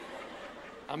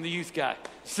 I'm the youth guy.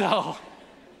 So,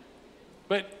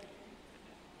 but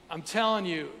I'm telling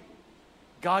you,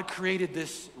 God created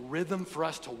this rhythm for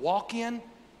us to walk in,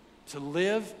 to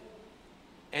live,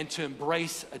 and to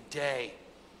embrace a day.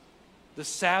 The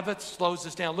Sabbath slows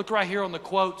us down. Look right here on the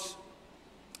quotes.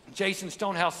 Jason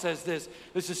Stonehouse says this.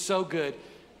 This is so good.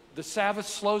 The Sabbath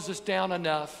slows us down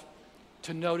enough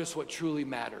to notice what truly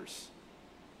matters.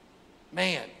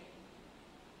 Man,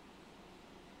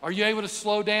 are you able to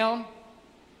slow down?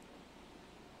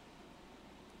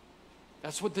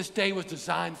 That's what this day was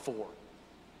designed for.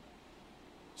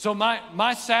 So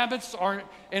my Sabbaths are,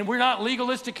 and we're not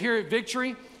legalistic here at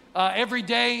Victory. Every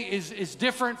day is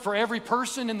different for every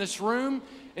person in this room.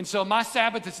 And so my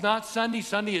Sabbath is not Sunday.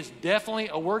 Sunday is definitely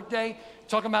a work day.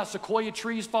 Talking about sequoia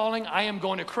trees falling, I am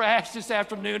going to crash this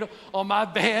afternoon on my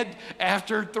bed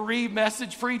after 3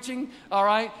 message preaching, all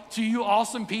right, to you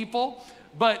awesome people.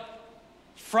 But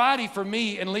Friday for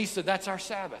me and Lisa, that's our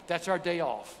Sabbath. That's our day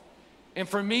off. And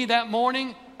for me that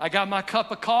morning, I got my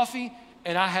cup of coffee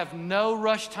and I have no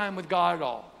rush time with God at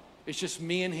all. It's just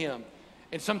me and him.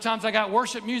 And sometimes I got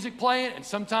worship music playing, and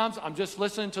sometimes I'm just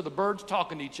listening to the birds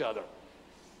talking to each other.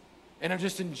 And I'm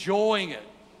just enjoying it.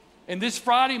 And this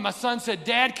Friday, my son said,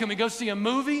 Dad, can we go see a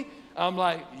movie? I'm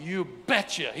like, you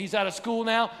betcha. He's out of school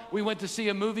now. We went to see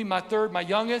a movie, my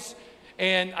youngest,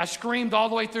 and I screamed all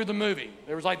the way through the movie.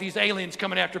 There was like these aliens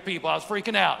coming after people. I was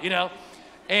freaking out, you know.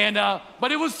 And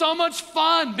but it was so much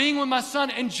fun being with my son.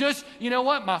 And just, you know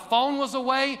what? My phone was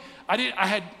away.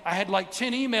 I had like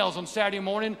 10 emails on Saturday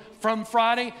morning from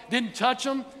Friday. Didn't touch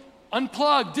them.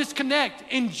 Unplug,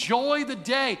 disconnect, enjoy the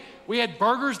day. We had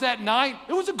burgers that night.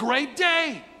 It was a great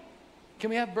day. Can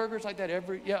we have burgers like that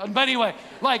yeah, but anyway,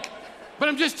 but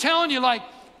I'm just telling you,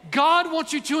 God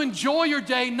wants you to enjoy your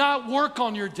day, not work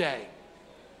on your day.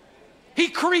 He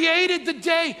created the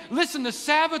day. Listen, the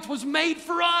Sabbath was made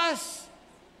for us.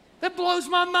 That blows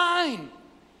my mind.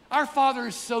 Our Father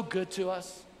is so good to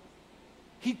us.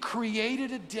 He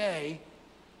created a day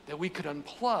that we could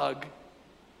unplug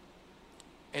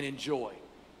and enjoy.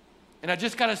 And I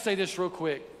just got to say this real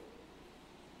quick.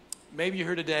 Maybe you're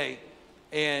here today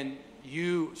and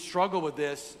you struggle with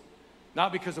this,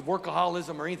 not because of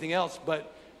workaholism or anything else,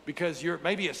 but because you're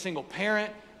maybe a single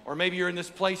parent, or maybe you're in this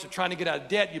place of trying to get out of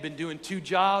debt. You've been doing 2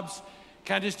 jobs.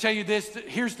 Can I just tell you this?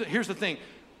 Here's the thing.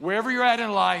 Wherever you're at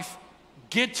in life,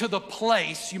 get to the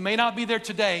place, you may not be there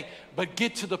today, but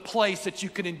get to the place that you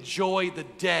can enjoy the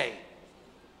day.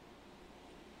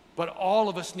 But all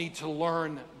of us need to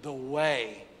learn the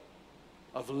way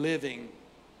of living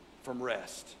from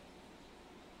rest.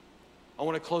 I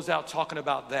want to close out talking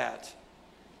about that.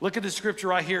 Look at the scripture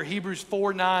right here, Hebrews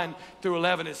 4:9 through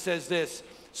 11. It says this,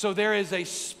 so there is a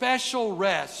special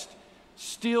rest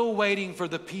still waiting for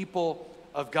the people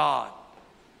of God.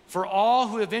 For all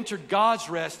who have entered God's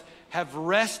rest have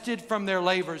rested from their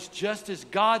labors just as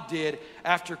God did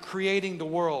after creating the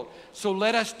world. So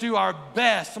let us do our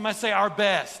best. Somebody say our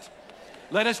best.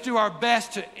 Let us do our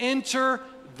best to enter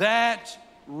that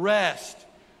rest.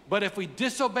 But if we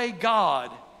disobey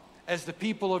God, as the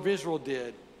people of Israel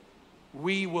did,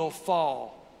 we will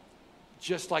fall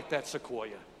just like that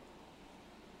sequoia.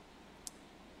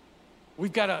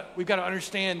 We've got to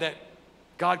understand that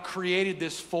God created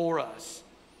this for us.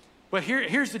 But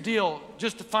here's the deal,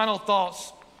 just the final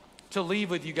thoughts to leave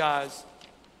with you guys.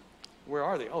 Where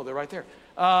are they? Oh, they're right there.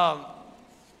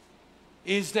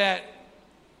 Is that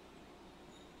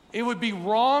it would be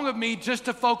wrong of me just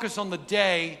to focus on the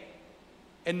day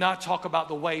and not talk about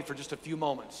the way for just a few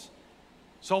moments.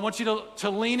 So I want you to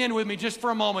lean in with me just for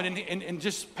a moment and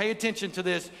just pay attention to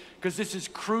this, because this is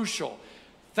crucial.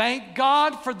 Thank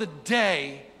God for the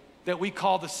day that we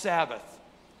call the Sabbath.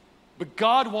 But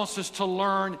God wants us to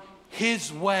learn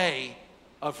His way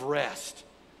of rest,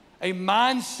 a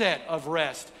mindset of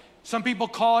rest. Some people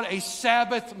call it a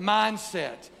Sabbath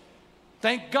mindset.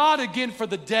 Thank God again for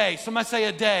the day. Somebody say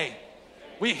a day.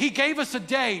 He gave us a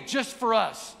day just for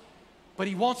us, but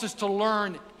He wants us to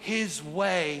learn His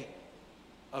way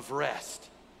of rest.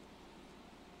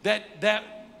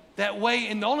 That way,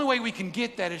 and the only way we can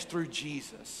get that is through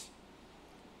Jesus.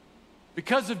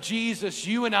 Because of Jesus,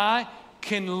 you and I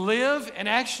can live and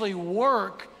actually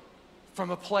work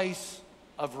from a place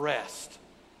of rest.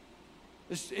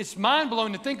 It's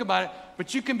mind-blowing to think about it,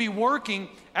 but you can be working.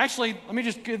 Actually, let me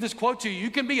just give this quote to you.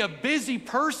 You can be a busy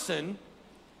person,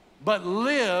 but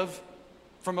live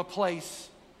from a place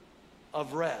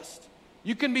of rest.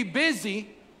 You can be busy,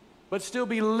 but still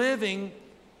be living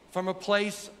from a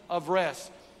place of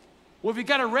rest. What we've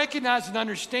got to recognize and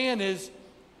understand is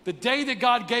the day that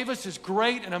God gave us is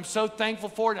great, and I'm so thankful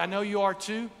for it. I know you are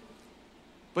too.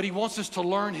 But He wants us to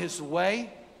learn His way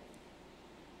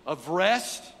of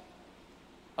rest,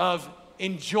 of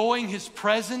enjoying His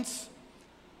presence,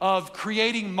 of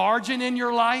creating margin in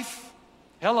your life.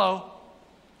 Hello.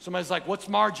 Somebody's like, what's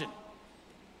margin?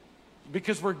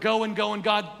 Because we're going,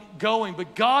 God going.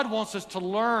 But God wants us to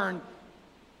learn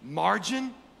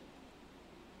margin,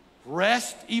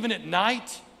 rest, even at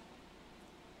night,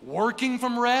 working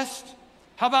from rest.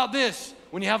 How about this?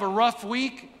 When you have a rough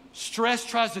week, stress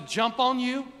tries to jump on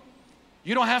you.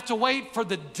 You don't have to wait for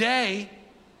the day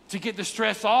to get the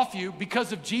stress off you.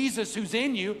 Because of Jesus who's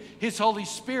in you, His Holy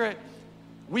Spirit,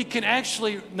 we can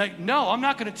actually, no, I'm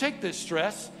not going to take this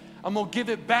stress. I'm going to give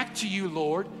it back to you,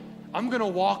 Lord. I'm going to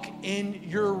walk in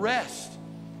your rest.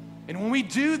 And when we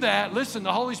do that, listen,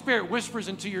 the Holy Spirit whispers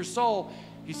into your soul.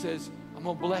 He says, I'm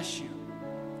going to bless you.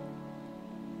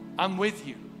 I'm with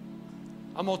you.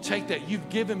 I'm going to take that. You've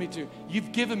given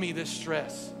me this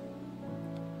stress.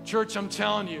 Church, I'm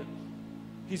telling you,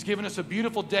 He's given us a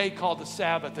beautiful day called the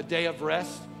Sabbath, a day of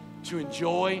rest. to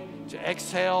enjoy, to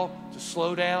exhale, to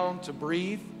slow down, to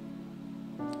breathe.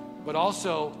 But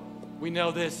also, we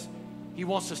know this, He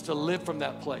wants us to live from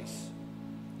that place.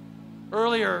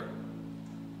 Earlier,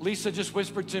 Lisa just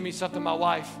whispered to me something, my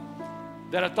wife,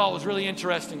 that I thought was really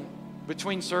interesting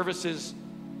between services.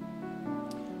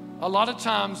 A lot of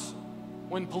times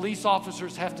when police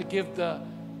officers have to give the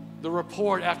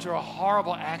report after a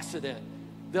horrible accident,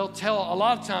 they'll tell, a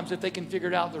lot of times if they can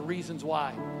figure out the reasons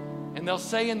why. And they'll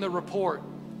say in the report,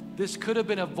 this could have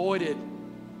been avoided,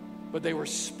 but they were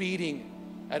speeding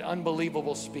at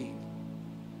unbelievable speed.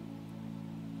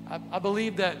 I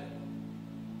believe that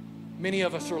many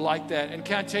of us are like that. And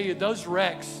can I tell you, those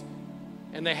wrecks,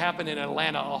 and they happen in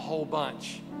Atlanta a whole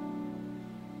bunch,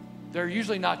 they're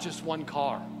usually not just one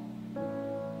car.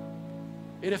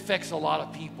 It affects a lot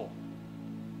of people.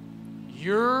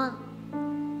 Your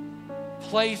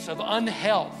place of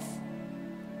unhealth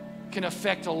can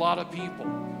affect a lot of people.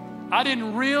 I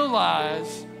didn't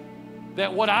realize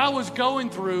that what I was going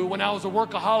through when I was a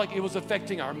workaholic, it was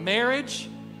affecting our marriage.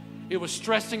 It was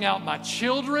stressing out my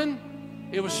children.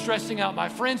 It was stressing out my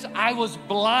friends. I was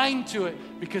blind to it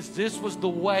because this was the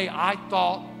way I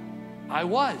thought I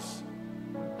was,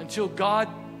 until God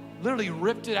literally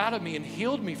ripped it out of me and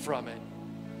healed me from it.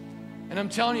 And I'm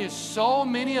telling you, so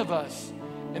many of us,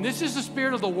 and this is the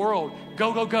spirit of the world,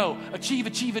 go, go, go, achieve,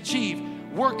 achieve, achieve,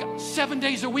 work 7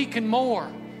 days a week and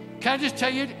more. Can I just tell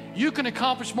you, you can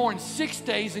accomplish more in 6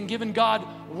 days and giving God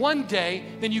 1 day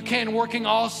than you can working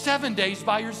all 7 days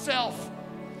by yourself.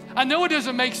 I know it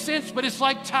doesn't make sense, but it's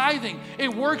like tithing.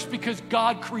 It works because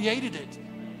God created it.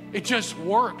 It just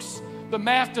works. The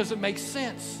math doesn't make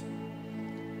sense.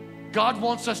 God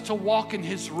wants us to walk in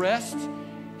His rest.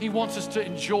 He wants us to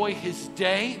enjoy His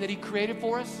day that He created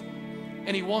for us.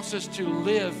 And He wants us to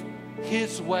live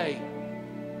His way,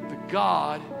 the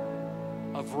God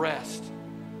of rest.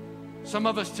 Some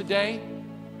of us today,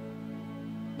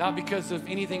 not because of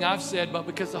anything I've said, but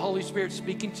because the Holy Spirit's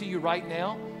speaking to you right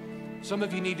now, some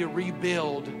of you need to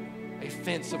rebuild a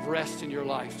fence of rest in your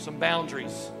life, some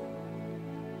boundaries.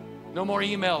 No more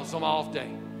emails on my off day.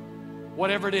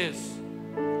 Whatever it is,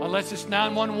 unless it's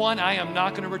 911, I am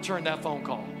not going to return that phone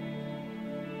call.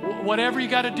 Whatever you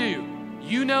got to do,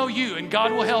 you know you, and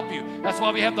God will help you. That's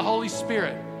why we have the Holy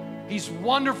Spirit. He's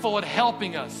wonderful at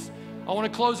helping us. I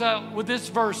want to close out with this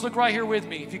verse. Look right here with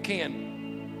me, if you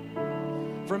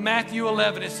can. From Matthew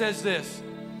 11, it says this.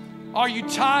 Are you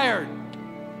tired?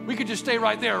 We could just stay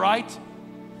right there, right?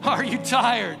 Are you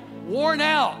tired? Worn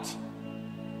out?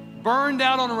 Burned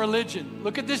out on religion?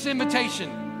 Look at this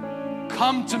invitation.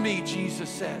 Come to me, Jesus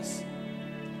says.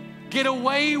 Get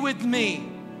away with me,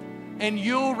 and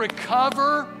you'll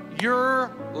recover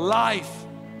your life.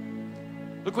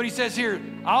 Look what He says here.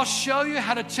 I'll show you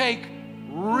how to take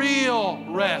real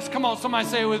rest. Come on, somebody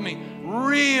say it with me.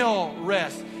 Real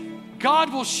rest.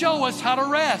 God will show us how to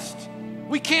rest.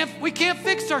 We can't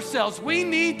fix ourselves. We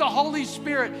need the Holy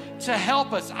Spirit to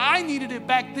help us. I needed it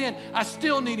back then. I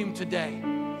still need Him today.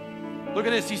 Look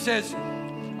at this. He says,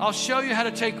 I'll show you how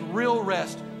to take real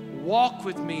rest. Walk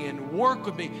with me and work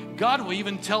with me. God will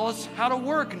even tell us how to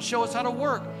work and show us how to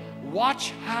work.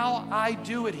 Watch how I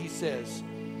do it, He says.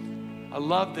 I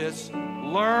love this.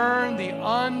 Learn the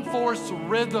unforced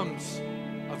rhythms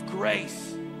of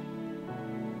grace.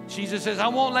 Jesus says, I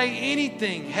won't lay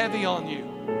anything heavy on you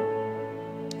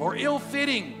or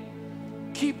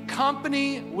ill-fitting. Keep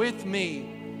company with me,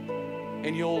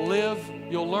 and you'll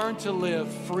learn to live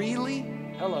freely,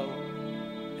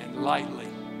 and lightly.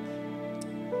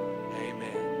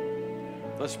 Amen.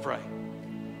 Let's pray.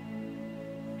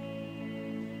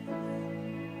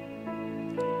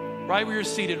 Right where you're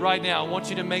seated right now, I want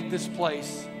you to make this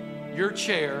place your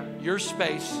chair, your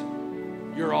space,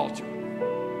 your altar.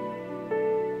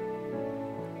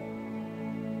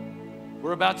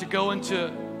 We're about to go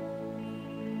into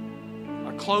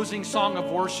our closing song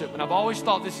of worship, and I've always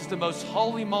thought this is the most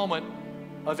holy moment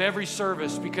of every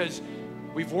service because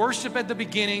we've worshiped at the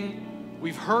beginning,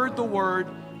 we've heard the word,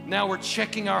 now we're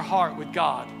checking our heart with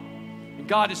God. And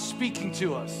God is speaking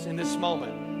to us in this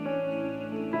moment.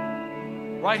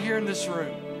 Right here in this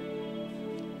room.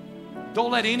 Don't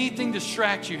let anything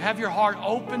distract you. Have your heart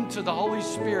open to the Holy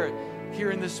Spirit here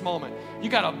in this moment. You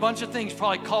got a bunch of things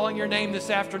probably calling your name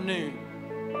this afternoon.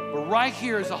 But right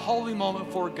here is a holy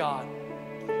moment for God.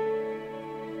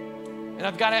 And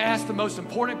I've got to ask the most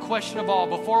important question of all.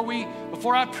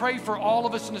 Before I pray for all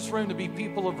of us in this room to be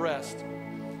people of rest,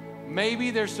 maybe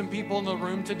there's some people in the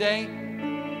room today,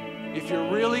 if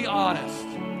you're really honest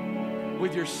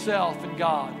with yourself and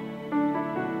God,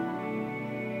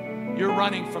 you're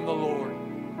running from the Lord.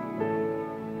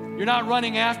 You're not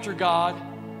running after God.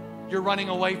 you're running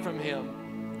away from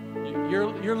Him.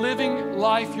 You're living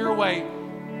life your way.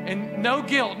 And no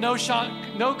guilt, no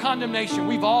condemnation.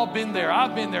 We've all been there.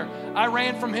 I've been there. I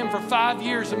ran from Him for 5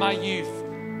 years in my youth.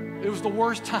 It was the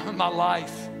worst time of my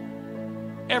life.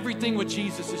 Everything with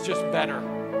Jesus is just better.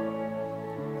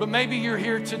 But maybe you're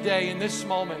here today in this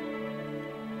moment,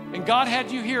 and God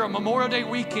had you here on Memorial Day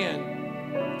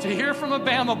weekend to hear from a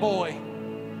Bama boy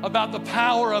about the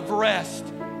power of rest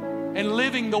and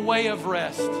living the way of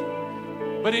rest.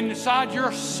 But inside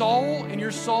your soul,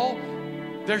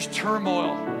 there's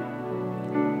turmoil.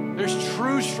 There's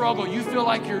true struggle. You feel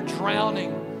like you're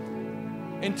drowning.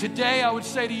 And today, I would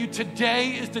say to you, today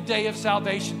is the day of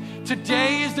salvation.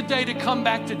 Today is the day to come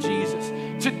back to Jesus.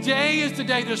 Today is the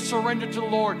day to surrender to the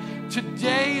Lord.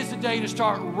 Today is the day to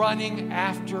start running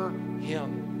after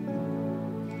Him.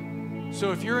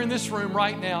 So if you're in this room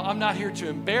right now, I'm not here to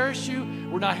embarrass you.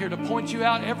 We're not here to point you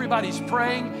out. Everybody's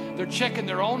praying. They're checking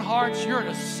their own hearts. You're in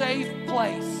a safe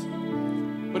place.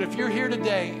 But if you're here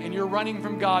today and you're running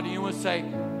from God and you want to say,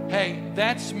 hey,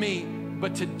 that's me,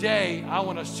 but today I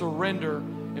want to surrender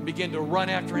and begin to run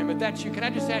after Him. If that's you, can I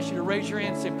just ask you to raise your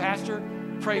hand and say, Pastor,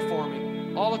 pray for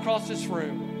me. All across this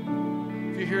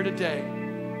room, if you're here today,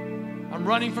 I'm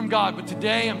running from God, but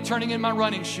today I'm turning in my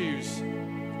running shoes.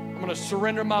 I'm going to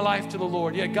surrender my life to the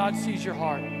Lord. Yeah, God sees your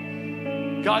heart.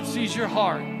 God sees your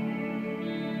heart.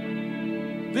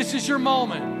 This is your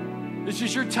moment. This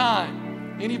is your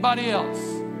time. Anybody else?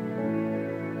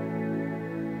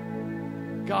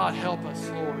 God, help us,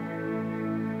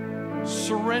 Lord.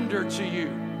 Surrender to You.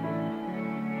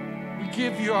 We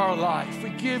give You our life. We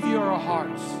give You our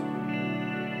hearts.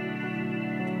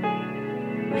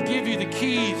 We give You the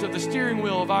keys of the steering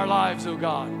wheel of our lives, oh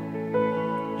God.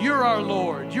 You're our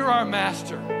Lord. You're our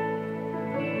Master.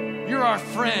 You're our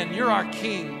friend. You're our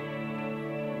King.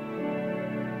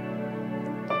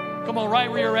 Come on, right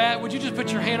where you're at, would you just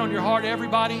put your hand on your heart,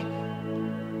 everybody?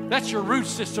 That's your root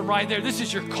system right there. This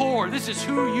is your core. This is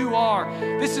who you are.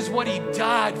 This is what He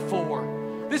died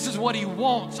for. This is what He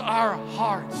wants, our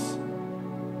hearts.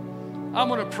 I'm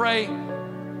going to pray.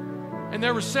 And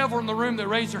there were several in the room that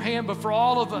raised their hand, but for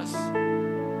all of us,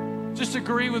 just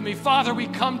agree with me. Father, we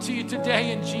come to You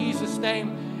today in Jesus'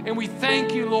 name, and we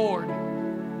thank You, Lord.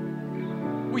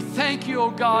 We thank You, oh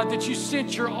God, that You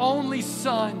sent Your only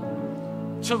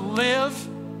Son to live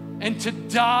and to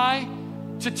die,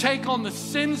 to take on the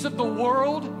sins of the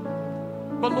world.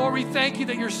 But Lord, we thank You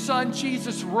that Your Son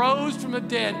Jesus rose from the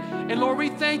dead. And Lord, we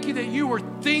thank You that You were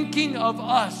thinking of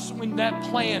us when that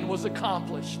plan was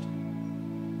accomplished.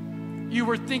 You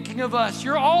were thinking of us.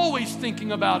 You're always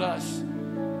thinking about us,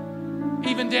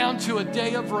 even down to a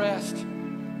day of rest.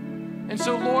 And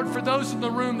so Lord, for those in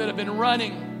the room that have been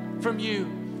running from You,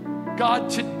 God,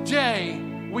 today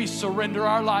we surrender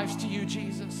our lives to You,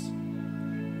 Jesus.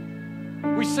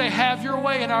 We say, have Your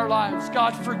way in our lives.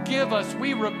 God, forgive us.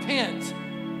 We repent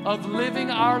of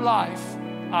living our life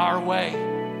our way.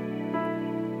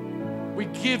 We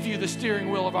give You the steering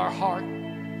wheel of our heart.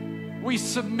 We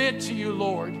submit to You,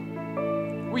 Lord.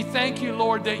 We thank You,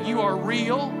 Lord, that You are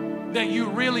real, that You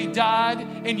really died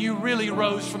and You really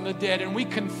rose from the dead. And we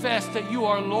confess that You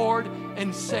are Lord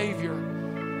and Savior.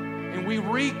 And we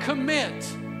recommit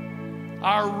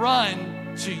our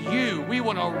run to You. We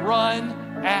want to run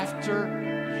after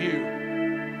You.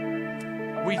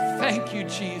 We thank You,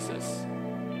 Jesus.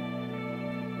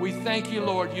 We thank You,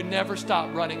 Lord, You never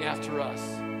stop running after us.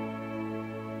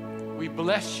 We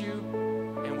bless You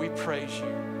and we praise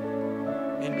You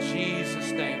in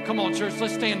Jesus' name. Come on, church,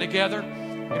 let's stand together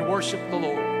and worship the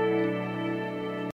Lord.